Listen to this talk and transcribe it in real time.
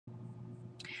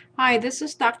Hi, this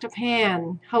is Dr.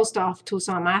 Pan, host of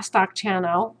Tucson Math Stock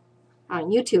channel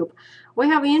on YouTube. We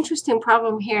have an interesting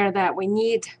problem here that we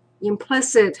need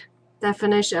implicit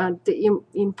definition,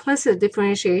 implicit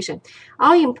differentiation.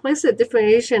 Our implicit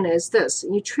differentiation is this.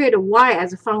 You treat y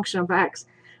as a function of x.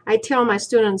 I tell my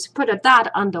students, put a dot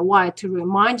under y to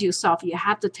remind yourself you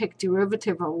have to take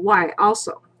derivative of y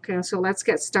also. Okay, so let's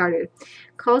get started.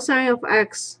 Cosine of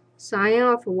x, sine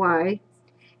of y,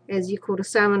 is equal to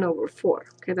 7 over 4.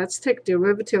 Okay, let's take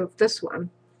derivative of this one.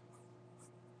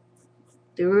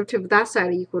 Derivative of that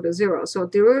side equal to 0. So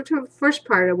derivative of the first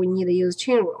part, we need to use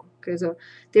chain rule. Okay, so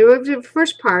derivative of the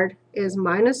first part is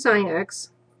minus sine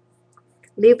x.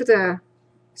 Leave the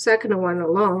second one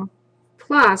alone.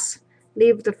 Plus,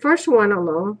 leave the first one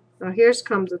alone. Now here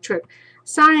comes the trick.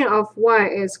 Sine of y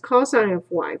is cosine of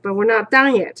y, but we're not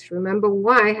done yet. Remember,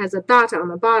 y has a dot on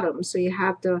the bottom, so you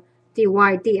have the dy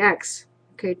dx.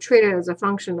 Okay, treat it as a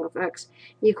function of x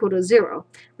equal to 0.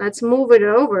 Let's move it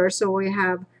over so we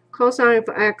have cosine of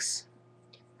x,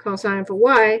 cosine of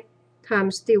y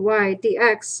times dy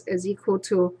dx is equal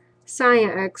to sine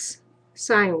x,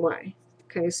 sine y.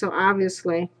 Okay, so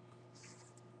obviously,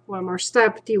 one more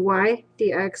step, dy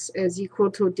dx is equal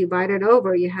to divided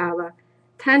over, you have a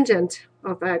tangent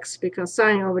of x because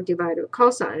sine over divided by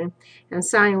cosine, and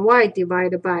sine y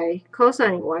divided by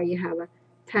cosine y, you have a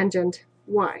tangent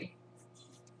y.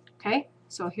 Okay,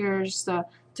 so here's the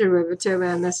derivative,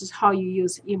 and this is how you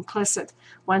use implicit.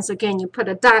 Once again, you put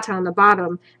a dot on the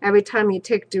bottom. Every time you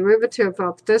take derivative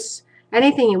of this,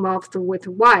 anything involved with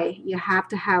y, you have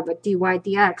to have a dy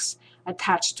dx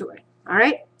attached to it. All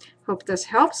right, hope this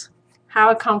helps.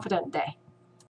 Have a confident day.